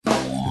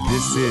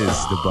This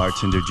is the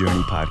Bartender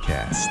Journey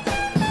Podcast.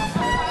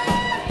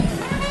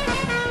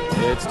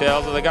 It's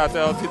Tales of the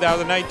Cocktail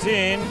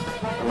 2019.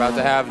 We're about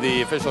to have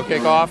the official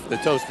kickoff. The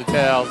Toasted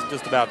Tales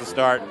just about to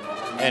start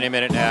any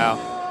minute now.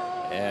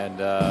 And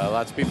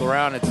lots of people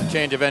around. It's a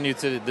change of venue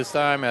to this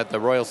time at the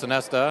Royal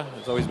Sonesta.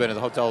 It's always been at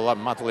the Hotel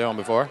Monteleone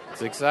before.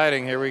 It's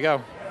exciting. Here we go.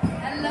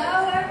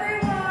 Hello, everyone.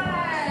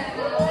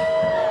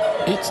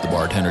 It's the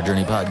Bartender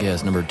Journey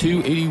Podcast number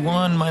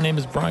 281. My name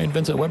is Brian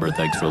Vincent Weber.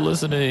 Thanks for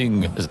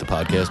listening. This is the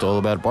podcast all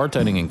about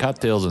bartending and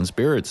cocktails and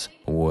spirits.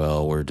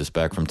 Well, we're just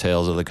back from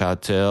Tales of the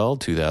Cocktail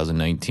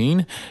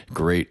 2019.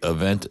 Great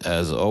event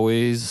as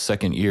always.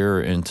 Second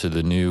year into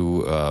the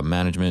new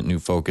management, new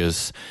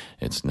focus.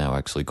 It's now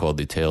actually called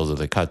the Tales of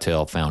the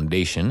Cocktail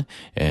Foundation,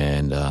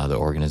 and the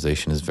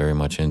organization is very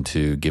much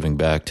into giving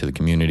back to the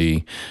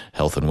community,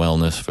 health and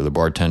wellness for the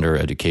bartender,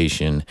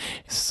 education,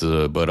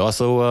 but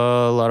also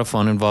a lot of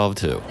fun involved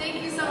too.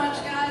 Thank you so much,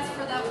 guys,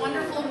 for that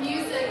wonderful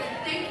music.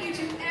 Thank you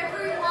to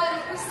everyone.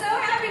 We're so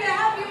happy to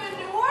have you in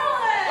New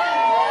Orleans.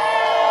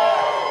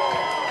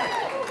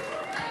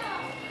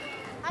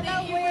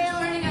 Thank you for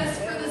joining us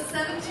for the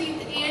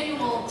 17th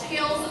annual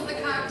Tales of the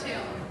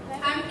Cocktail.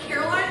 I'm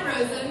Caroline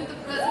Rosen, the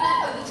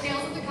president of the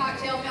Tales of the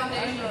Cocktail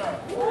Foundation.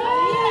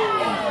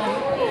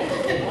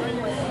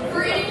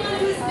 For anyone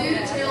who's new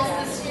to Tales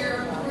this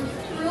year, we're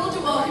thrilled to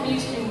welcome you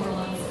to New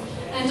Orleans.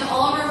 And to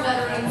all of our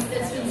veterans,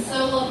 it's been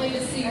so lovely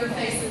to see your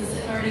faces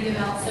and already give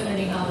out so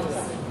many hugs.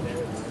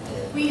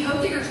 We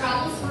hope that your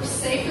travels were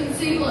safe and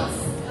seamless.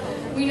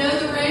 We know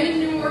the rain in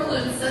New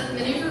Orleans set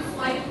many of your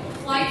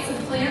flights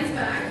and plans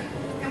back,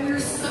 and we are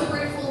so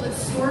grateful that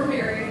Storm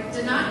Mary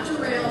did not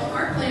derail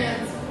our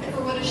plans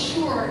for what is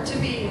sure to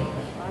be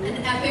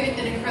an epic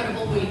and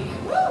incredible week.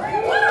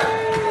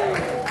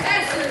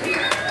 Yes, we're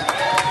here.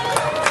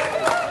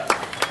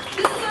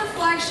 This is our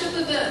flagship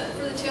event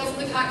for the Tales of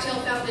the Cocktail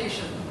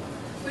Foundation,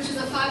 which is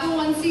a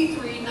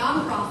 501c3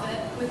 nonprofit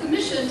with a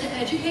mission to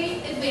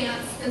educate,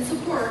 advance, and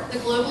support the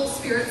global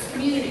spirits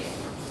community.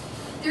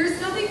 There's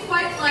nothing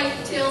quite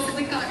like Tales of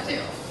the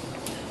Cocktail.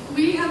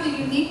 We have the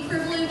unique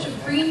privilege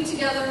of bringing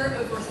together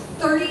over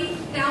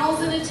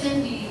 30,000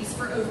 attendees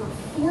for over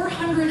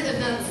 400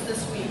 events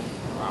this week.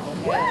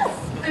 Yes.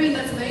 I mean,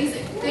 that's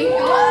amazing. Thank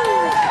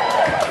God.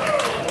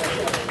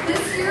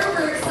 This year,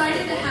 we're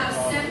excited to have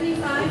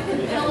 75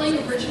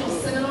 compelling original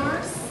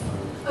seminars,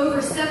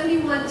 over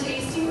 71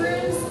 tasting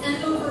rooms,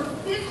 and over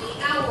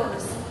 50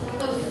 hours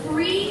of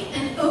free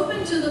and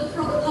open to the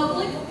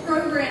public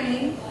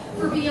programming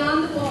for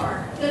Beyond the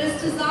Bar that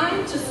is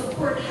designed to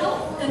support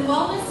health and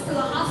wellness for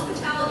the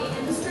hospitality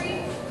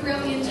industry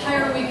throughout the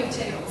entire week of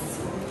Tales.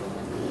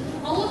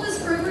 All of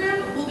this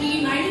program will be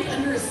united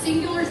under a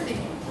singular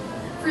theme.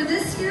 For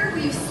this year,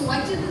 we've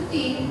selected the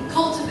theme,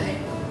 Cultivate.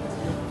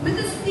 With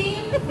this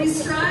theme, we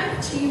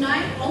strive to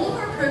unite all of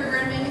our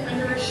programming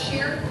under a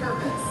shared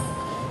purpose,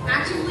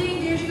 actively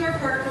engaging our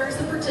partners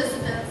and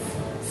participants,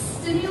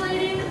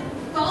 stimulating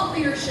thought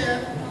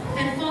leadership,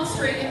 and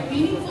fostering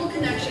meaningful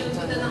connections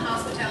within the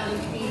hospitality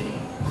community.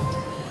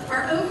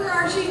 Our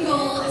overarching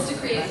goal is to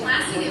create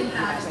lasting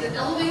impact that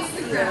elevates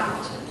the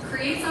craft,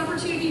 creates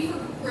opportunity for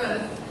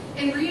growth,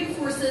 and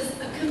reinforces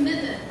a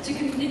commitment to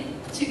continued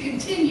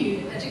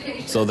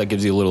education. So that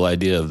gives you a little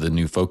idea of the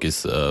new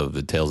focus of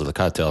the Tales of the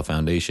Cocktail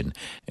Foundation.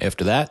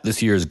 After that,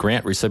 this year's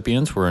grant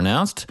recipients were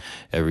announced.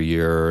 Every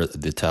year,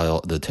 the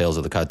Tales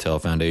of the Cocktail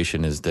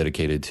Foundation is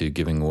dedicated to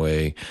giving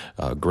away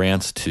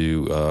grants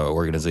to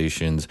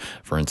organizations.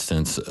 For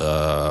instance,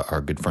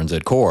 our good friends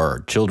at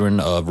CORE, Children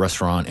of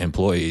Restaurant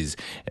Employees.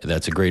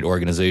 That's a great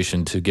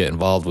organization to get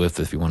involved with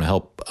if you want to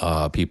help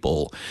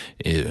people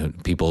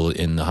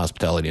in the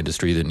hospitality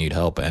industry that need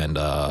help, and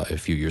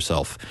if you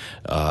yourself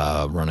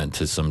run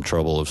into some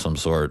trouble of some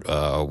sort,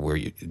 where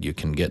you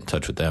can get in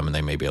touch with them and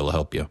they may be able to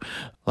help you.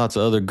 Lots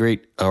of other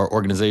great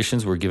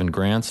organizations were given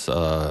grants.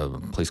 A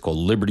place called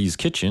Liberty's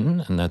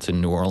Kitchen, and that's in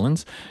New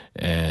Orleans.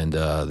 And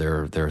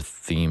their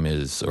theme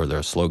is, or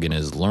their slogan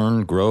is,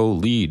 Learn, Grow,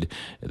 Lead.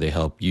 They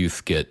help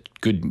youth get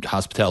good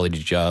hospitality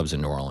jobs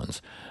in New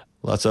Orleans.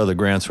 Lots of other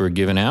grants were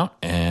given out,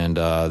 and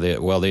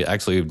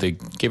they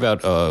gave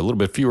out a little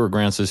bit fewer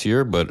grants this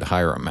year, but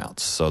higher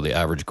amounts. So the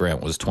average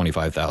grant was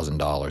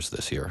 $25,000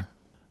 this year.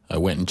 I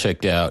went and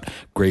checked out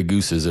Grey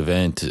Goose's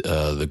event,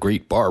 the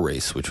Great Bar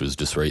Race, which was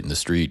just right in the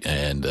street,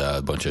 and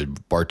a bunch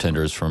of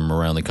bartenders from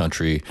around the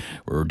country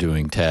were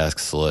doing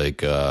tasks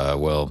like,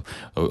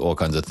 all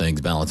kinds of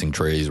things, balancing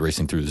trays,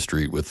 racing through the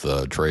street with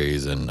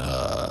trays, and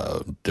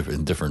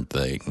different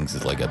things.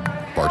 It's like a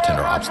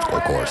bartender obstacle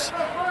course.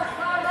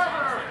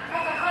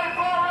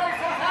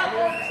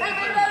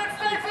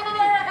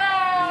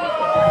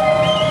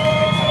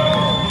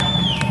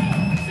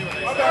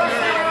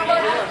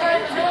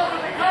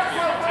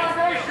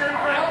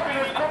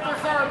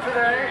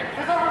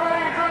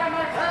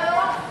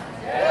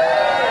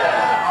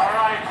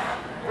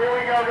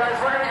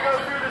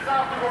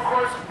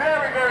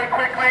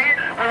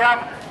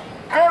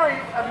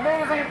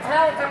 Amazing,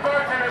 talented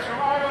bartenders from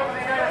all over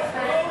the United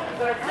States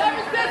that are doing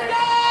today.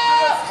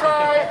 Let's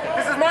try.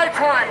 This is my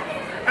time.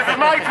 This is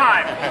my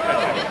time.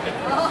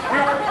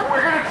 We're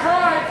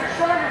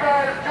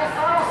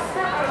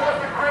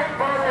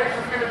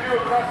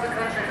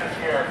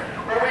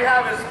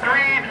have is 3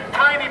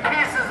 tiny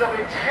pieces of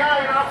a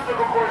giant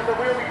obstacle course that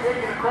we'll be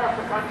taking across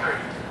the country.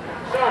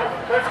 So,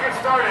 let's get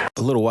started.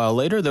 A little while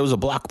later, there was a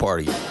block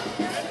party.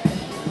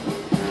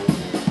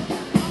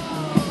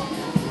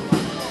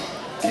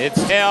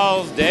 It's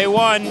Tails Day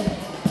 1,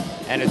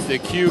 and it's the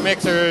Q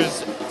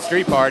Mixers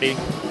Street Party,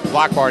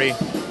 block party.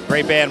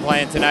 Great band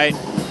playing tonight,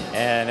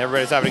 and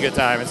everybody's having a good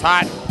time. It's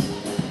hot,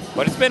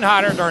 but it's been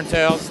hotter during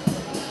Tails.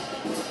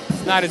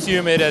 It's not as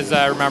humid as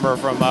I remember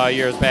from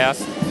years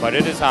past, but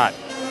it is hot.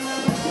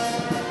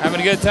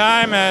 Having a good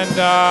time, and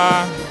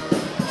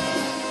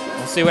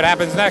we'll see what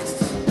happens next.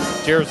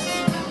 Cheers.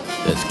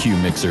 That's Q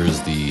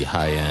Mixers, the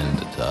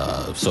high-end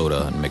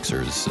soda and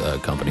mixers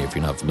company, if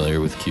you're not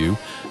familiar with Q.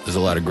 There's a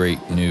lot of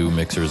great new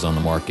mixers on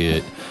the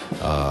market,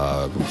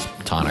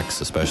 tonics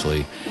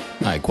especially,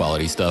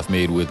 high-quality stuff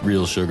made with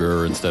real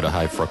sugar instead of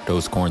high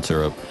fructose corn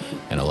syrup,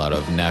 and a lot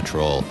of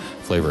natural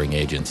flavoring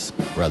agents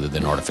rather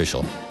than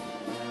artificial.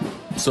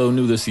 So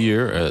new this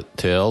year at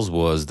Tails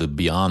was the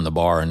Beyond the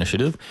Bar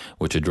initiative,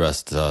 which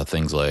addressed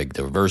things like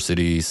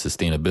diversity,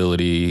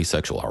 sustainability,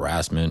 sexual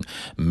harassment,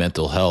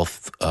 mental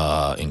health,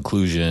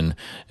 inclusion,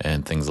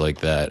 and things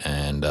like that.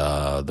 And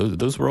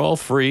those were all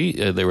free.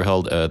 They were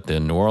held at the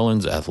New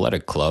Orleans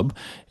Athletic Club,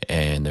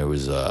 and there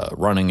was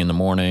running in the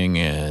morning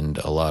and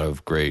a lot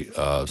of great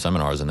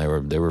seminars, and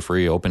they were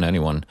free, open to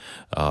anyone.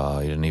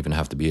 You didn't even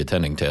have to be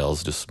attending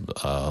Tails; just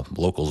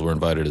locals were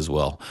invited as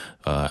well.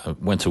 I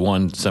went to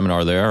one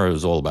seminar there. It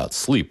was all about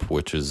sleep,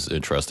 which is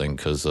interesting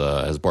because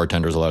as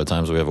bartenders, a lot of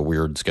times we have a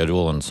weird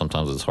schedule, and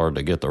sometimes it's hard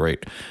to get the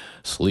right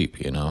sleep.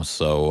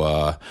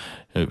 So.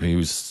 He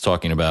was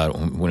talking about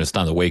when it's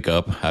time to wake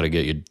up, how to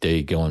get your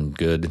day going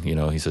good.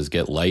 He says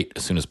get light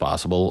as soon as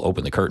possible.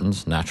 Open the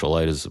curtains. Natural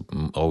light is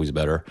always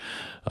better.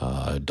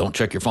 Don't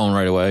check your phone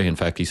right away. In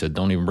fact, he said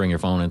don't even bring your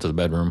phone into the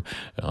bedroom.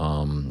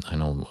 I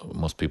know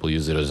most people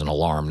use it as an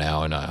alarm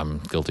now, and I'm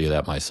guilty of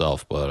that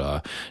myself.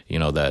 But,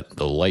 that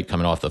the light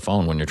coming off the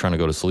phone when you're trying to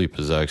go to sleep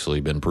has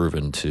actually been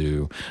proven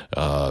to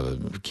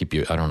keep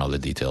you, I don't know the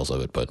details of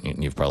it, but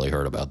you've probably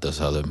heard about this,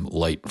 how the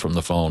light from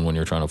the phone when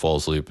you're trying to fall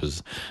asleep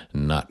is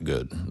not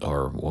good.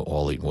 Or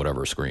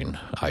whatever screen,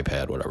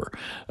 iPad, whatever.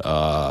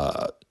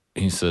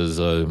 He says,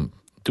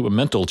 do a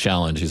mental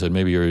challenge. He said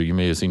maybe you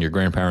may have seen your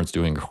grandparents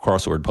doing a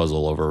crossword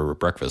puzzle over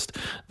breakfast.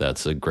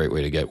 That's a great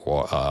way to get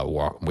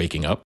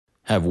waking up.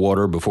 Have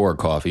water before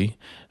coffee.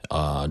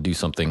 Do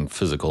something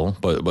physical.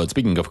 But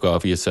speaking of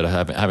coffee, he said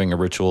having a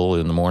ritual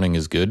in the morning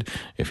is good.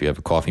 If you have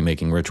a coffee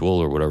making ritual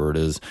or whatever it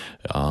is,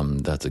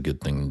 that's a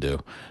good thing to do.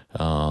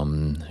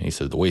 He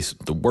said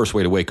the worst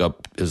way to wake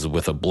up is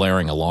with a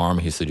blaring alarm.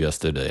 He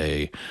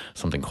suggested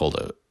something called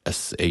a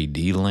SAD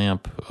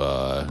lamp.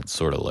 It's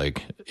sort of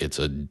like it's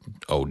a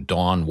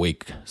dawn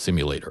wake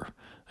simulator.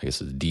 I guess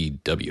it's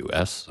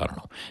DWS. I don't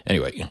know.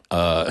 Anyway,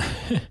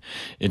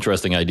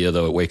 interesting idea,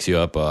 though. It wakes you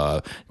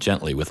up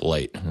gently with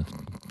light.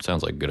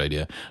 Sounds like a good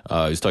idea.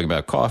 He's talking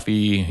about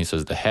coffee. He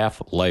says the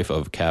half-life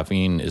of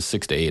caffeine is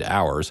 6 to 8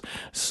 hours.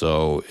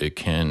 So it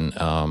can,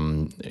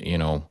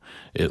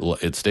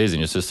 it stays in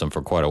your system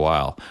for quite a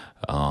while.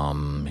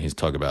 He's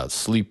talking about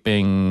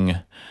sleeping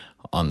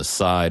on the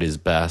side is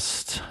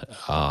best.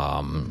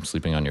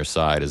 Sleeping on your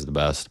side is the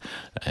best.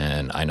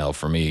 And I know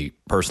for me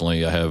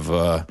personally, I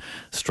have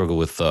struggled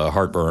with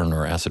heartburn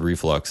or acid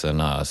reflux,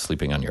 and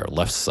sleeping on your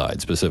left side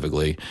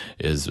specifically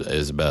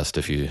is best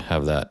if you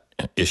have that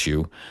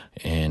issue.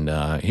 And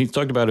he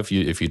talked about if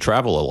you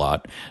travel a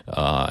lot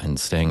and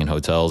staying in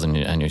hotels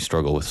and you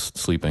struggle with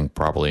sleeping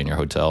properly in your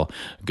hotel,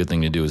 a good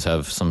thing to do is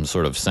have some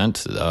sort of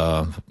scent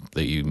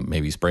that you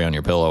maybe spray on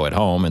your pillow at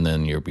home, and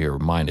then your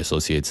mind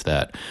associates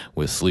that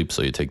with sleep,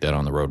 so you take that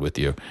on the road with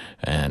you,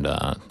 and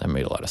that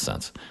made a lot of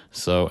sense.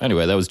 So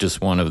anyway, that was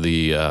just one of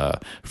the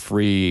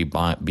free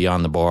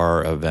Beyond the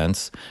Bar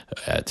events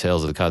at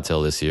Tales of the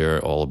Cocktail this year,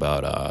 all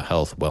about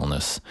health,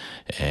 wellness,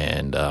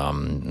 and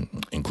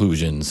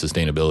inclusion,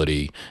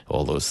 sustainability,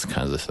 all those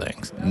kinds of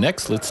things.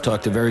 Next, let's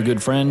talk to very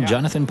good friend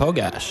Jonathan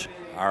Pogash.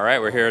 All right,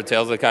 we're here at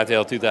Tales of the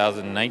Cocktail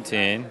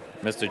 2019.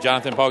 Mr.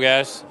 Jonathan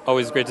Pogash,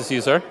 always great to see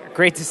you, sir.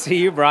 Great to see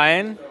you,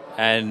 Brian.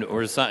 And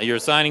you're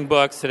signing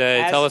books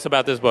today. Tell us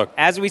about this book.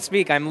 As we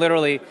speak, I'm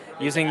literally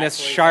using this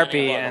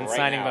Sharpie and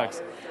signing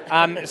books.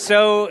 I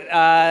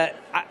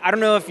don't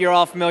know if you're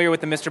all familiar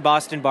with the Mr.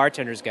 Boston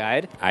Bartender's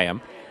Guide. I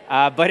am.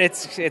 But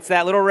it's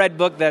that little red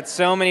book that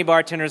so many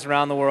bartenders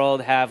around the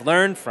world have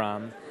learned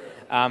from.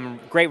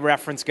 Great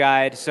reference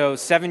guide. So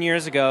 7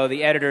 years ago,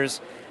 the editors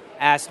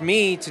asked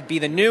me to be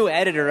the new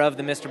editor of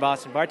the Mr.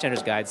 Boston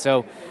Bartender's Guide.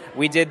 So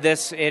we did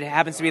this. It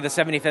happens to be the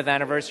 75th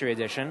anniversary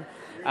edition.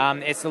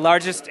 It's the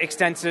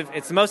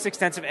most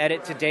extensive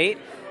edit to date.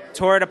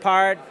 Tore it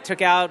apart,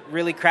 took out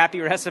really crappy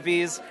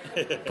recipes,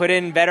 put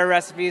in better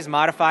recipes,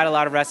 modified a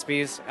lot of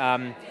recipes.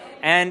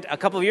 And a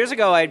couple of years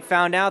ago, I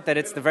found out that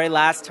it's the very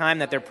last time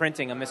that they're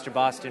printing a Mr.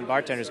 Boston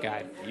Bartender's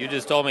Guide. You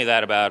just told me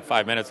that about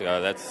 5 minutes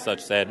ago. That's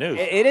such sad news.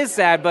 It is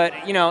sad, but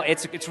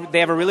it's they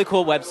have a really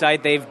cool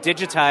website. They've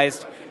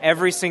digitized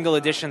every single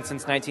edition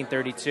since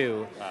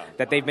 1932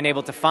 that they've been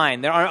able to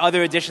find. There are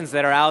other editions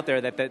that are out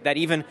there that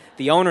even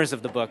the owners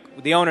of the book,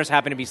 the owners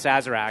happen to be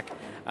Sazerac.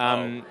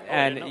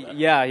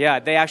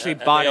 They actually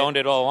bought they owned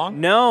it all along?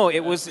 No,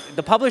 it was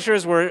the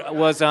publishers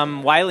was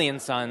Wiley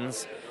and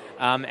Sons,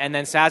 and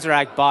then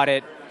Sazerac bought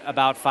it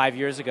about 5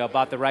 years ago,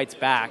 bought the rights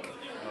back.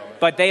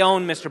 But they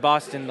own Mr.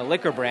 Boston, the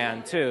liquor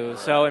brand, too,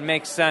 so it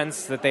makes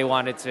sense that they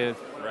wanted to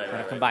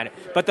combine it.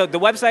 But the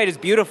website is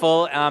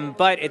beautiful,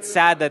 but it's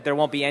sad that there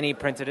won't be any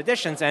printed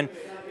editions. And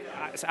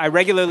I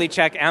regularly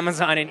check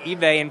Amazon and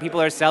eBay, and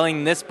people are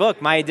selling this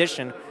book, my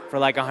edition, for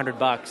like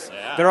 $100.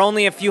 Yeah. There are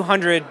only a few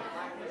hundred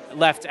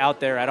left out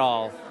there at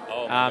all.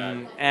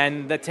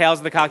 And the Tales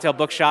of the Cocktail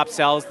Bookshop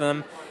sells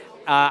them.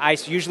 I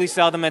usually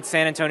sell them at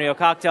San Antonio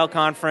Cocktail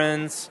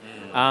Conference,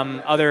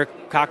 other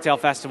cocktail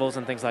festivals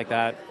and things like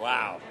that.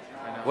 Wow.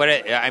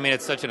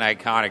 It's such an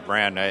iconic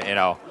brand.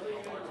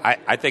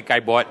 I think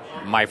I bought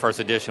my first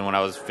edition when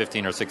I was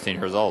 15 or 16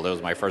 years old. It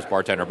was my first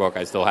bartender book.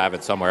 I still have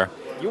it somewhere.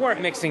 You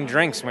weren't mixing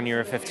drinks when you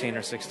were 15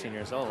 or 16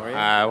 years old, were you?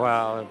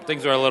 Well,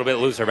 things were a little bit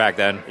looser back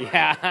then.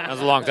 Yeah. That was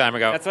a long time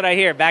ago. That's what I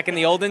hear. Back in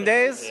the olden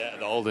days? Yeah,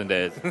 the olden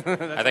days.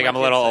 I think I'm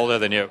a little older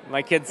than you.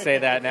 My kids say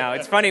that now.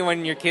 It's funny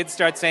when your kids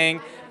start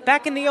saying,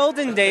 back in the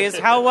olden days,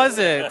 how was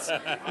it?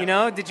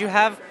 Did you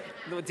have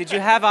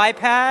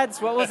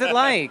iPads? What was it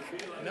like?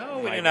 No,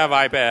 we didn't have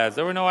iPads.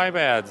 There were no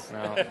iPads.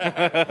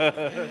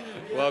 No.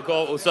 Well,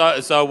 cool.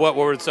 So what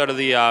were sort of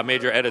the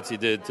major edits you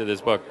did to this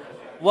book?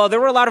 Well,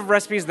 there were a lot of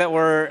recipes that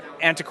were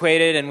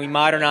antiquated, and we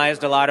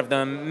modernized a lot of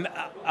them.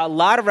 A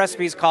lot of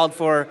recipes called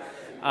for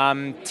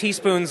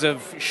teaspoons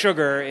of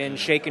sugar in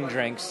shaken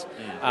drinks,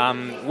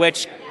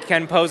 which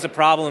can pose a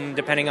problem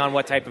depending on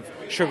what type of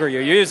sugar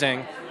you're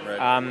using.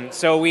 Right.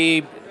 So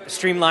we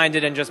streamlined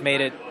it and just made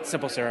it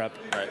simple syrup.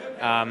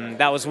 Right.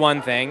 That was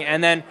one thing.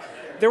 And then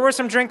there were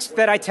some drinks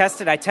that I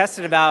tested. I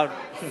tested about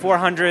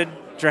 400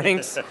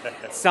 drinks.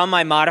 Some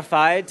I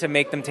modified to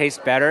make them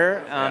taste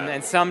better,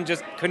 and some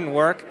just couldn't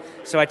work,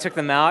 so I took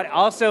them out.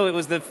 Also, it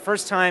was the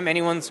first time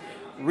anyone's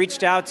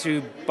reached out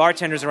to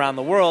bartenders around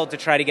the world to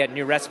try to get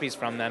new recipes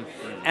from them,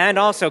 and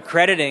also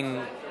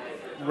crediting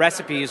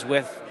recipes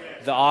with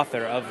the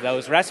author of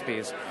those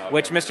recipes,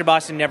 which Mr.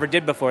 Boston never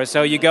did before.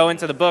 So you go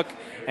into the book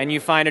and you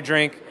find a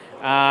drink,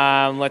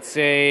 let's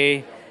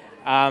say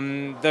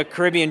the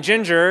Caribbean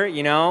Ginger,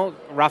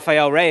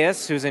 Rafael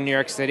Reyes, who's in New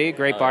York City,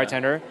 great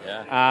bartender.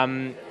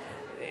 Yeah.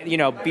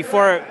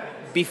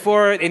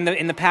 Before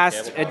in the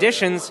past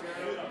editions,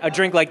 a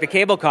drink like the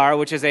Cable Car,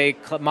 which is a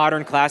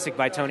modern classic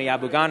by Tony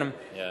Abu Ghanem,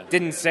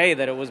 didn't say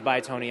that it was by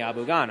Tony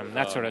Abu Ghanem,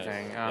 that sort of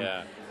thing.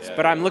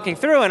 But I'm looking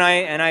through and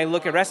I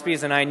look at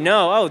recipes and I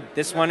know,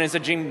 this one is a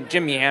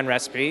Jim Meehan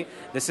recipe.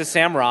 This is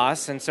Sam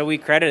Ross, and so we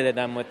credited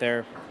them with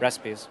their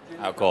recipes.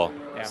 How cool.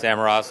 Yeah. Sam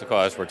Ross, of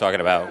course, we're talking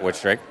about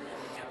which drink?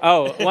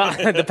 Oh, well,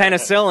 the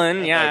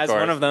penicillin, is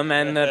one of them,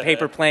 and the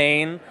paper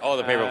plane. Oh,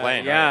 the paper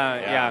plane.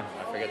 Yeah.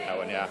 I forget that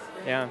one,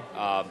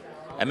 Yeah.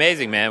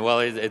 Amazing, man.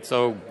 Well, it's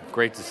so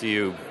great to see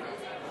you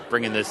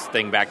bringing this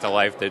thing back to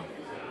life.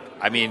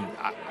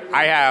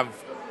 I have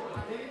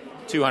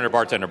 200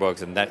 bartender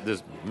books, and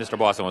this Mr.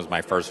 Boston was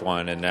my first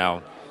one, and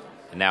now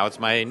it's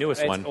my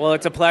newest one. Well,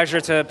 it's a pleasure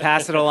to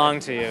pass it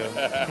along to you.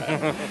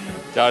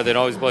 Jonathan,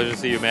 always a pleasure to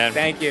see you, man.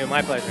 Thank you.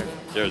 My pleasure.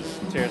 Cheers.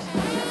 Cheers.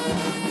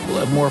 We'll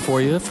have more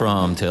for you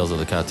from Tales of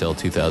the Cocktail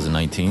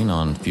 2019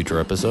 on future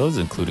episodes,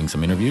 including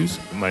some interviews.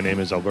 My name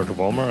is Alberto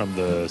Vollmer. I'm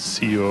the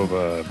CEO of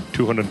a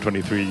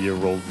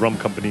 223-year-old rum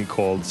company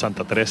called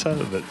Santa Teresa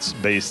that's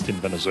based in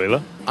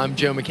Venezuela. I'm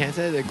Joe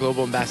McCanta, the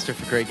Global Ambassador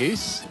for Grey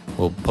Goose.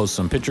 We'll post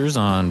some pictures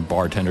on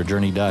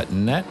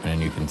bartenderjourney.net,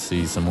 and you can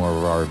see some more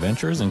of our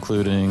adventures,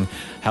 including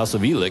House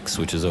of Elix,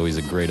 which is always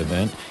a great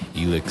event.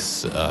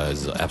 Elix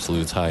is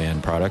Absolute's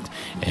high-end product,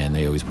 and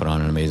they always put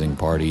on an amazing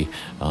party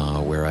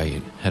where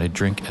I had a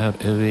drink out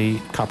of a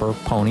copper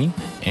pony,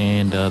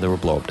 and there were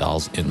blow-up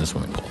dolls in the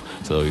swimming pool.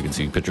 So you can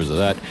see pictures of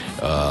that.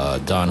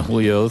 Don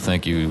Julio,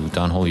 thank you.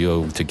 Don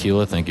Julio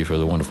Tequila, thank you for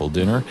the wonderful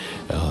dinner.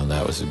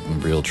 That was a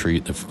real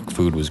treat. The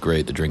food was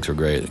great. The drinks were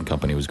great. The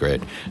company was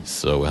great.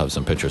 So we'll have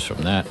some pictures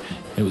from that.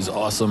 It was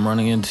awesome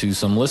running into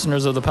some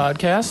listeners of the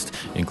podcast,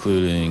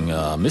 including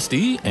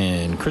Misty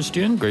and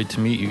Christian. Great to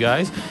meet you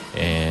guys,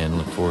 and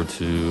look forward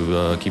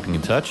to keeping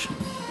in touch.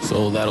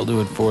 So that'll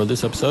do it for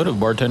this episode of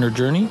Bartender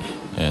Journey,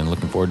 and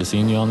looking forward to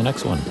seeing you on the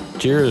next one.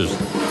 Cheers.